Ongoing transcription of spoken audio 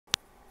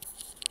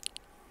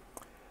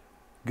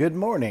Good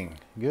morning.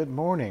 Good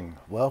morning.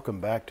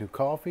 Welcome back to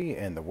Coffee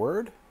and the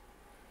Word.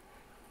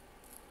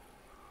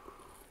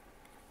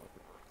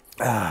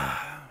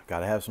 Got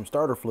to have some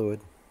starter fluid.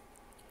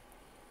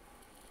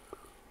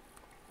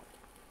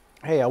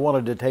 Hey, I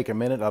wanted to take a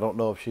minute. I don't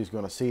know if she's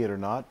going to see it or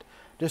not.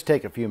 Just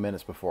take a few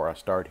minutes before I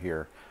start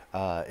here.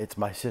 It's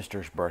my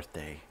sister's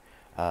birthday.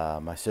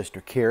 My sister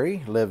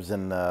Carrie lives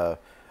in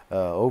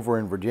over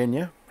in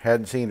Virginia.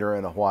 Hadn't seen her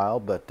in a while,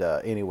 but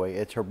anyway,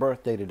 it's her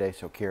birthday today.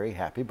 So Carrie,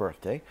 happy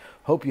birthday.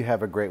 Hope you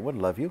have a great one.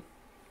 Love you.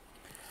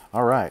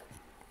 All right.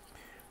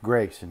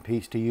 Grace and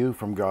peace to you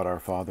from God our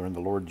Father and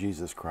the Lord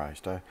Jesus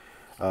Christ. I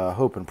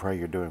hope and pray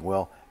you're doing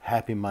well.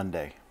 Happy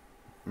Monday.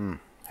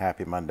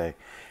 Happy Monday.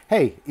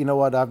 Hey, you know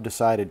what? I've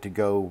decided to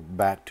go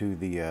back to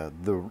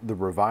the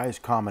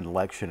Revised Common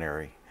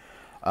Lectionary.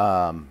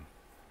 And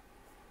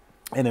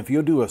if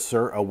you do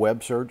a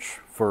web search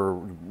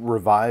for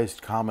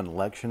Revised Common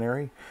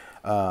Lectionary,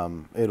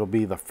 it'll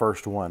be the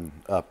first one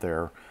up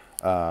there.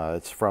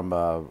 It's from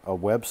a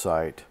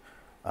website.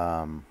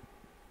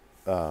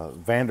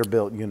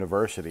 Vanderbilt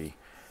University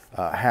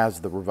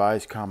has the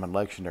Revised Common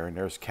Lectionary, and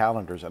there's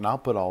calendars, and I'll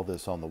put all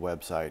this on the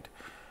website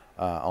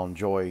on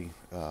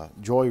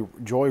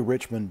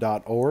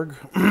joyrichmond.org.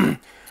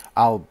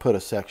 I'll put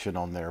a section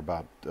on there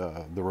about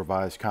the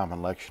Revised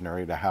Common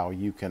Lectionary, to how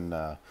you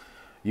can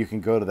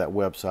go to that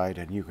website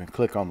and you can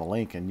click on the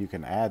link and you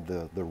can add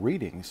the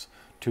readings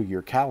to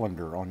your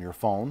calendar on your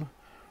phone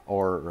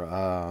or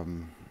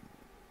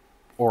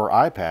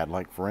iPad.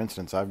 Like, for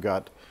instance, I've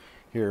got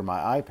here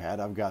my iPad,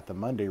 I've got the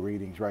Monday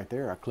readings right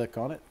there. I click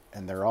on it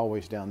and they're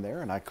always down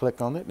there, and I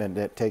click on it and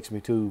it takes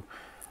me to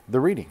the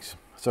readings.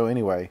 So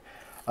anyway,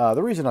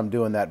 the reason I'm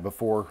doing that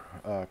before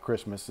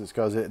Christmas is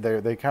because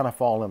they kind of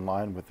fall in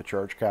line with the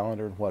church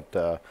calendar and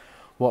what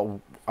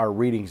our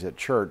readings at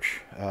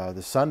church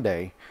the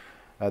Sunday.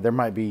 There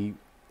might be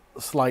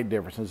slight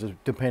differences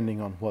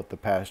depending on what the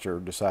pastor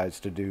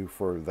decides to do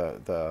for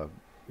the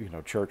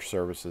church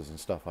services and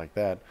stuff like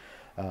that.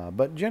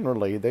 But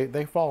generally,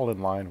 they fall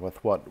in line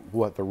with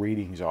what the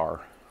readings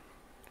are.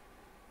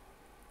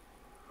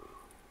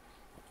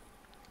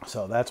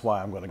 So that's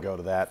why I'm going to go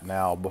to that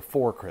now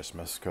before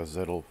Christmas, because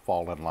it'll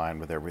fall in line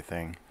with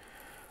everything,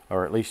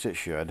 or at least it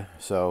should.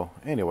 So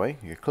anyway,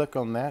 you click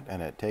on that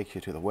and it takes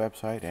you to the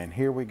website, and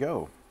here we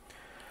go.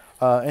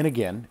 And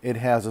again, it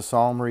has a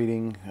psalm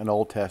reading, an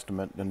Old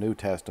Testament, a New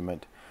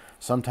Testament.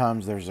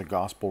 Sometimes there's a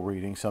gospel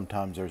reading,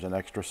 sometimes there's an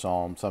extra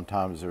psalm,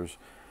 sometimes there's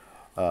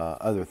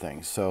other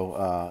things.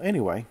 So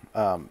anyway,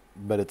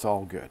 but it's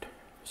all good.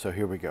 So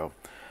here we go.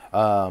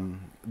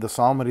 The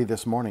psalmody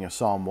this morning is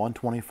Psalm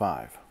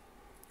 125.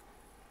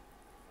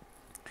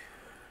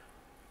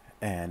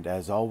 And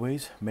as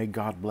always, may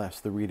God bless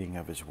the reading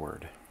of His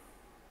Word.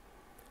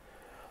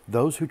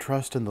 Those who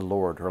trust in the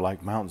Lord are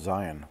like Mount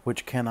Zion,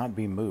 which cannot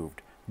be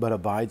moved, but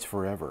abides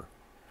forever.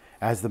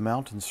 As the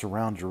mountains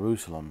surround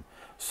Jerusalem,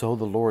 so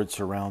the Lord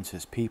surrounds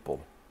His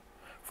people,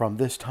 from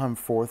this time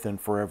forth and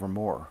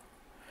forevermore.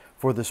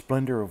 For the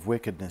splendor of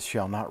wickedness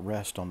shall not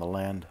rest on the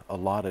land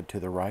allotted to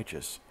the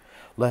righteous,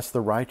 lest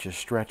the righteous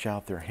stretch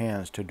out their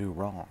hands to do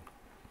wrong.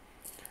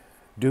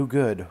 Do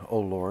good,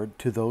 O Lord,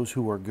 to those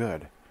who are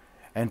good,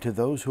 and to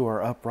those who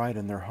are upright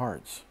in their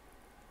hearts.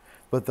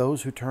 But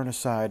those who turn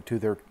aside to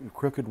their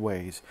crooked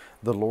ways,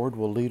 the Lord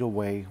will lead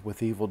away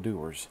with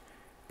evildoers.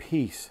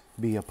 Peace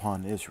be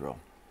upon Israel.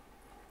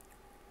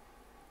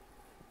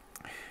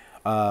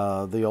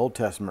 The Old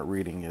Testament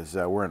reading is,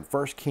 we're in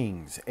 1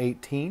 Kings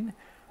 18,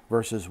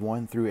 verses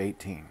 1 through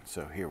 18.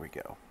 So here we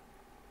go.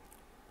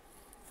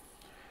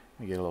 Let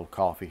me get a little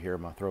coffee here.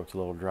 My throat's a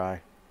little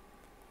dry.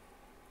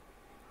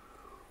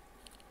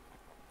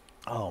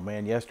 Oh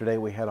man, yesterday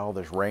we had all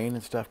this rain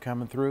and stuff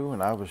coming through,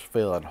 and I was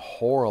feeling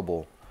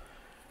horrible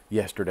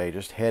yesterday.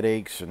 Just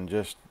headaches and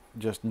just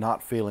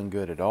not feeling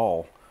good at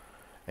all.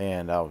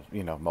 And I was,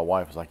 my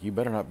wife was like, "You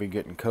better not be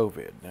getting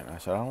COVID." And I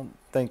said, "I don't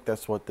think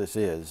that's what this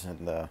is."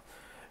 And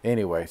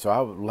anyway, so I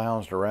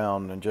lounged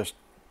around and just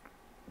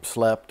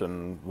slept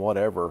and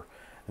whatever.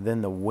 And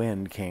then the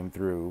wind came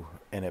through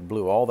and it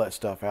blew all that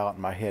stuff out,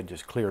 and my head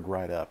just cleared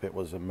right up. It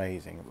was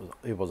amazing.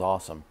 It was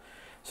awesome.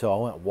 So I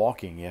went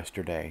walking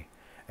yesterday,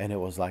 and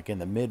it was like in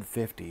the mid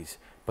 50s,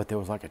 but there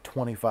was like a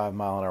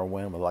 25-mile-an-hour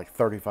wind with like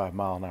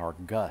 35-mile-an-hour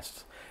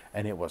gusts,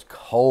 and it was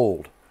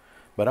cold.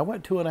 But I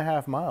went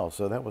 2.5 miles,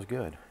 so that was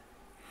good.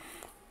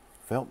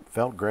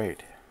 Felt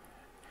great.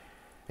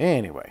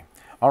 Anyway,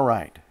 all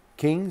right.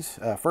 1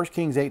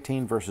 Kings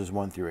 18, verses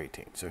 1 through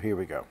 18. So here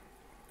we go.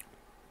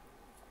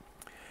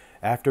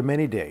 After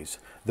many days,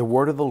 the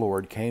word of the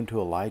Lord came to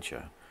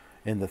Elijah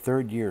in the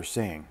 3rd year,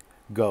 saying,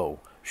 Go,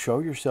 show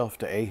yourself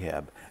to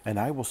Ahab, and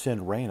I will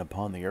send rain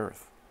upon the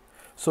earth.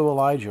 So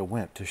Elijah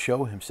went to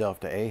show himself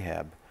to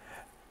Ahab.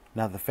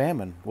 Now the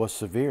famine was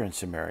severe in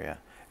Samaria,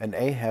 and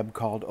Ahab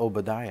called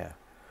Obadiah,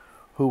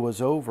 who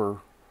was over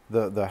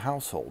the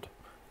household.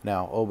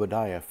 Now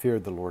Obadiah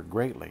feared the Lord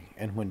greatly,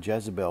 and when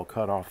Jezebel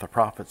cut off the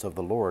prophets of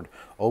the Lord,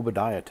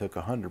 Obadiah took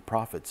 100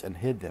 prophets and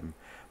hid them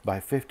by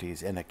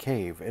 50s in a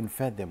cave, and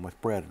fed them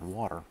with bread and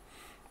water.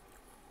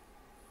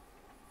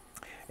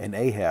 And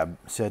Ahab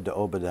said to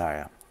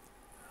Obadiah,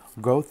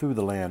 Go through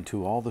the land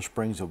to all the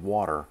springs of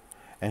water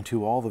and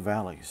to all the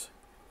valleys.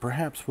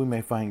 Perhaps we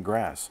may find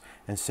grass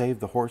and save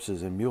the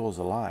horses and mules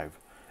alive,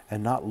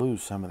 and not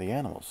lose some of the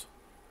animals.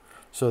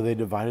 So they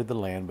divided the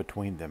land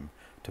between them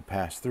to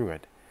pass through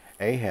it.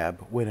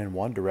 Ahab went in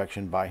one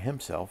direction by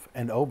himself,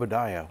 and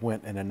Obadiah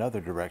went in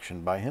another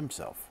direction by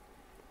himself.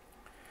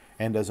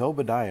 And as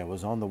Obadiah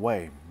was on the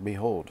way,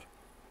 behold,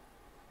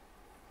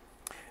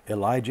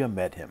 Elijah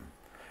met him.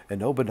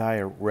 And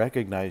Obadiah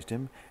recognized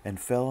him and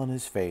fell on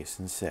his face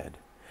and said,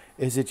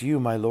 Is it you,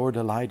 my lord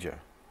Elijah?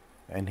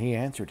 And he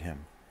answered him,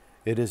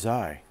 It is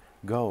I.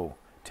 Go,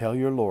 tell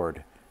your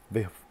lord,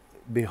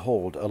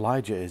 behold,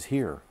 Elijah is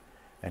here.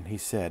 And he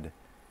said,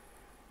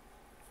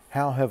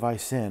 How have I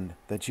sinned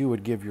that you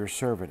would give your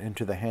servant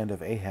into the hand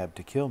of Ahab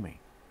to kill me?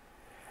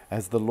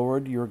 As the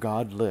Lord your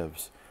God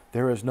lives,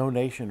 there is no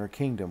nation or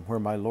kingdom where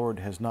my lord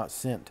has not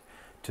sent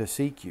to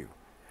seek you.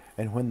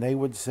 And when they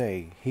would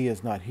say, He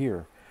is not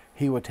here,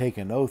 he would take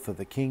an oath of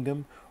the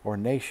kingdom or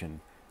nation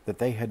that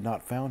they had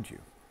not found you.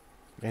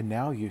 And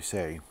now you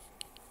say,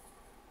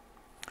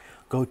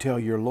 Go tell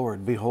your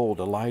Lord, behold,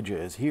 Elijah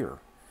is here.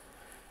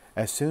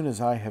 As soon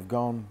as I have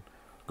gone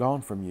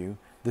from you,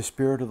 the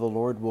Spirit of the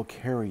Lord will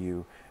carry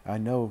you, I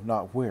know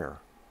not where.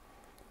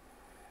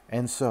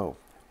 And so,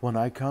 when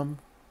I come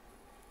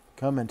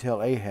and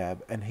tell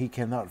Ahab, and he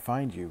cannot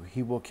find you,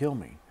 he will kill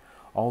me,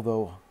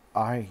 although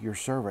I, your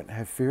servant,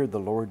 have feared the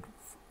Lord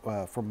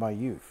from my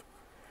youth.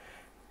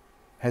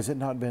 Has it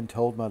not been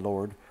told, my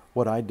lord,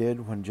 what I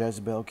did when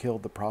Jezebel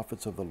killed the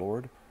prophets of the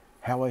Lord?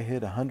 How I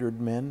hid 100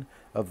 men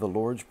of the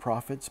Lord's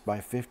prophets by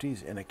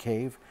 50s in a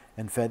cave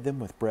and fed them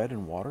with bread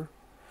and water?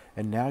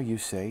 And now you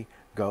say,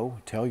 Go,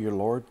 tell your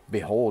Lord,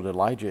 behold,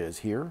 Elijah is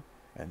here,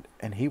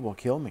 and he will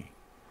kill me.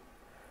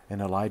 And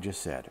Elijah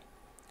said,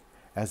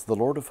 As the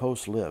Lord of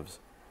hosts lives,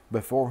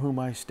 before whom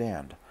I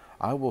stand,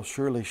 I will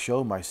surely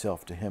show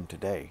myself to him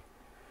today.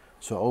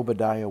 So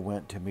Obadiah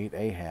went to meet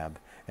Ahab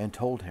and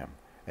told him,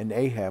 and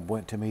Ahab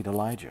went to meet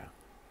Elijah.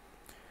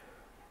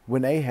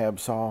 When Ahab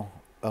saw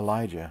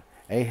Elijah,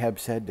 Ahab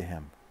said to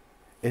him,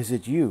 Is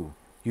it you,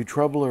 you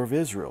troubler of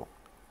Israel?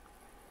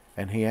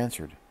 And he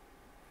answered,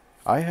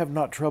 I have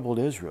not troubled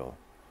Israel,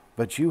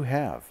 but you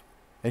have,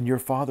 and your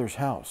father's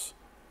house,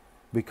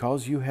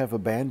 because you have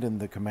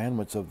abandoned the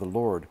commandments of the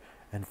Lord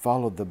and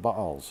followed the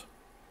Baals.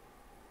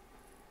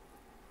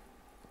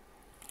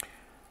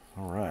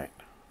 All right,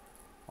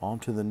 on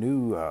to the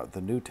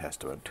New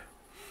Testament.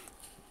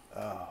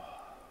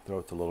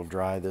 Throat's a little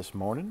dry this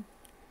morning.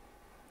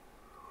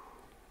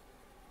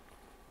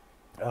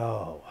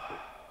 Oh.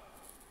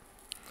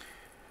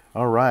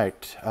 All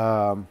right.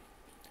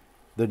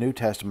 The New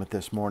Testament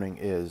this morning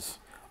is,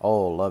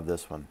 love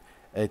this one.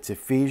 It's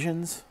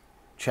Ephesians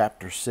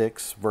chapter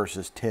 6,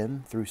 verses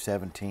 10 through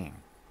 17.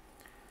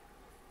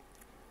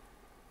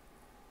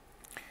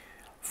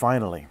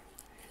 Finally,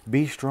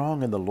 be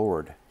strong in the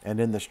Lord and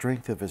in the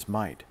strength of his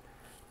might.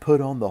 Put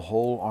on the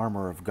whole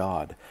armor of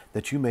God,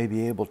 that you may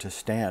be able to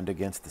stand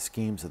against the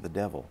schemes of the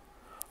devil.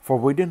 For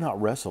we do not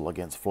wrestle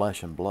against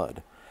flesh and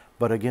blood,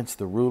 but against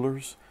the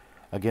rulers,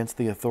 against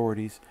the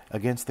authorities,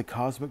 against the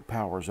cosmic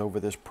powers over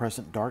this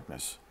present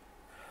darkness,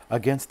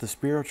 against the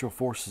spiritual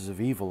forces of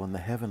evil in the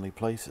heavenly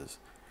places.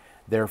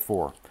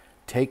 Therefore,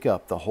 take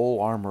up the whole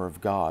armor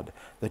of God,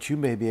 that you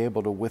may be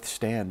able to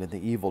withstand in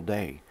the evil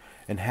day,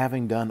 and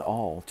having done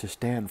all, to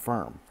stand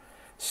firm.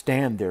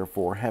 Stand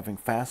therefore, having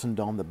fastened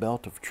on the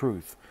belt of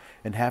truth,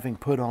 and having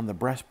put on the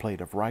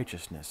breastplate of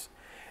righteousness,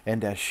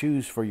 and as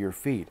shoes for your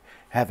feet,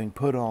 having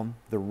put on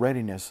the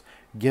readiness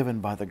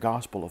given by the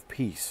gospel of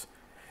peace.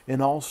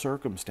 In all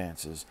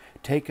circumstances,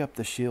 take up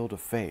the shield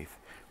of faith,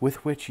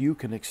 with which you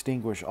can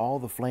extinguish all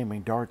the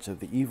flaming darts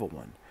of the evil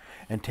one,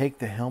 and take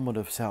the helmet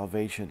of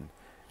salvation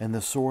and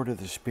the sword of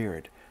the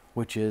Spirit,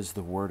 which is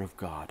the Word of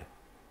God.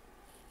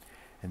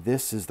 And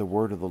this is the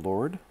word of the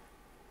Lord.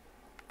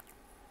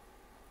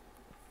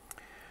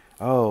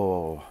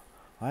 Oh,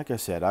 like I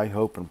said, I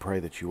hope and pray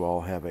that you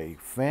all have a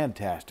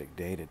fantastic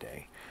day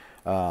today.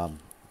 Where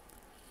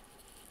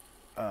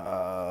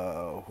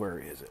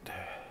is it?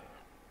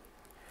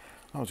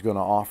 I was going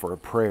to offer a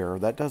prayer.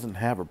 That doesn't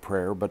have a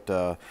prayer, but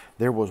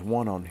there was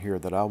one on here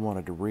that I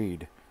wanted to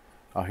read.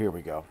 Oh, here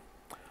we go.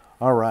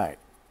 All right.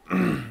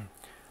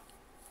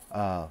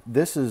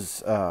 This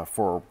is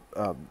for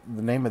the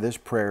name of this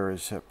prayer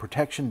is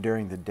Protection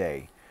During the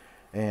Day.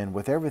 And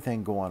with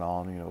everything going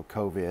on,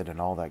 COVID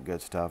and all that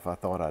good stuff, I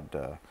thought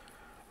I'd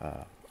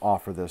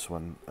offer this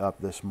one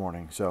up this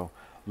morning. So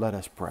let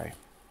us pray.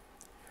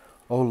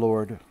 O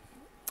Lord,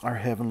 our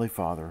Heavenly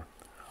Father,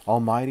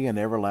 Almighty and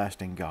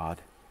everlasting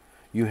God,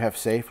 you have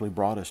safely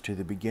brought us to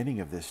the beginning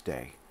of this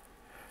day.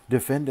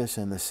 Defend us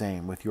in the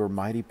same with your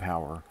mighty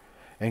power,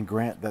 and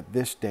grant that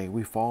this day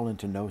we fall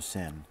into no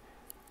sin,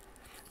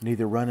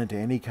 neither run into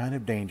any kind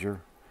of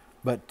danger,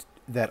 but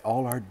that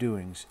all our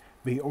doings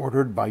be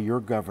ordered by your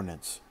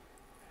governance,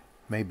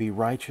 may be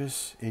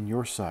righteous in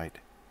your sight.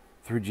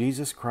 Through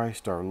Jesus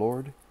Christ our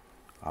Lord.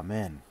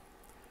 Amen.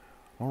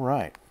 All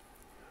right.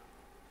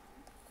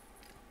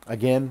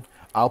 Again,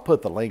 I'll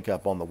put the link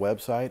up on the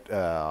website.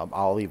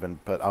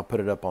 I'll put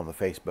it up on the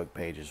Facebook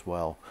page as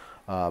well.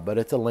 But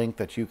it's a link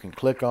that you can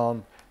click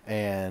on,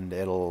 and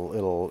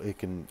it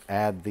can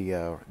add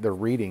the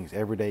readings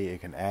every day.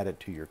 It can add it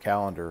to your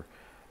calendar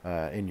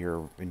in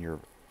your.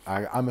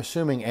 I'm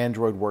assuming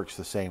Android works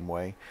the same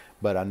way,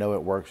 but I know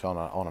it works on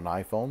an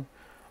iPhone.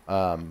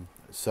 And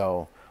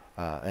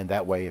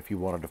that way, if you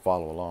wanted to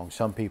follow along,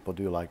 some people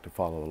do like to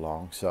follow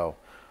along. So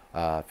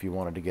if you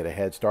wanted to get a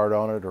head start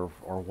on it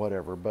or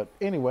whatever. But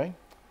anyway,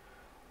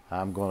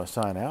 I'm going to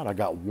sign out. I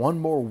got one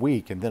more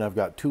week, and then I've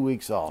got 2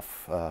 weeks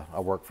off. I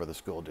work for the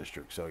school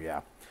district, so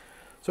yeah.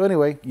 So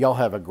anyway, y'all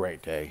have a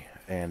great day,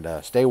 and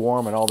stay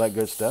warm and all that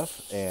good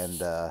stuff.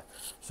 And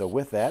so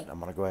with that, I'm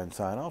going to go ahead and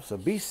sign off. So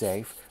be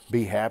safe,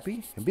 be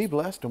happy, and be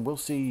blessed, and we'll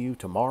see you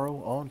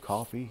tomorrow on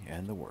Coffee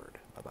and the Word.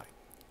 Bye-bye.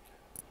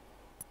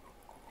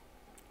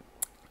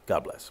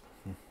 God bless.